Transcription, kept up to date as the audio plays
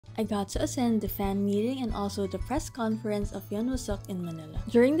I got to attend the fan meeting and also the press conference of Seok in Manila.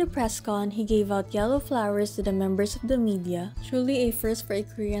 During the press con, he gave out yellow flowers to the members of the media, truly a first for a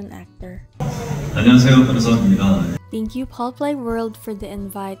Korean actor. 안녕하세요, 변호사입니다. Thank you Pulp World for the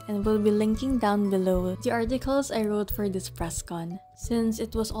invite, and we'll be linking down below the articles I wrote for this press con. Since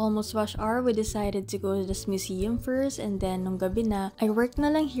it was almost rush hour, we decided to go to this museum first, and then nung gabi na, I worked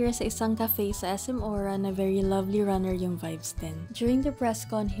na lang here sa isang cafe sa SM Aura na very lovely runner yung vibes din. During the press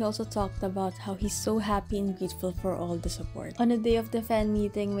con, he also talked about how he's so happy and grateful for all the support. On the day of the fan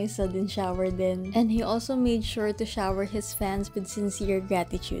meeting, may sudden shower din, and he also made sure to shower his fans with sincere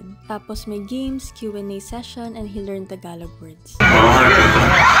gratitude. Tapos may games, Q&A session, and he learned Tagalog words.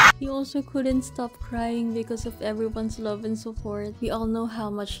 He also couldn't stop crying because of everyone's love and support. We all know how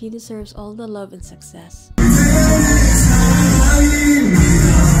much he deserves all the love and success.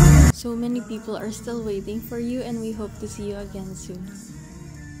 So many people are still waiting for you, and we hope to see you again soon.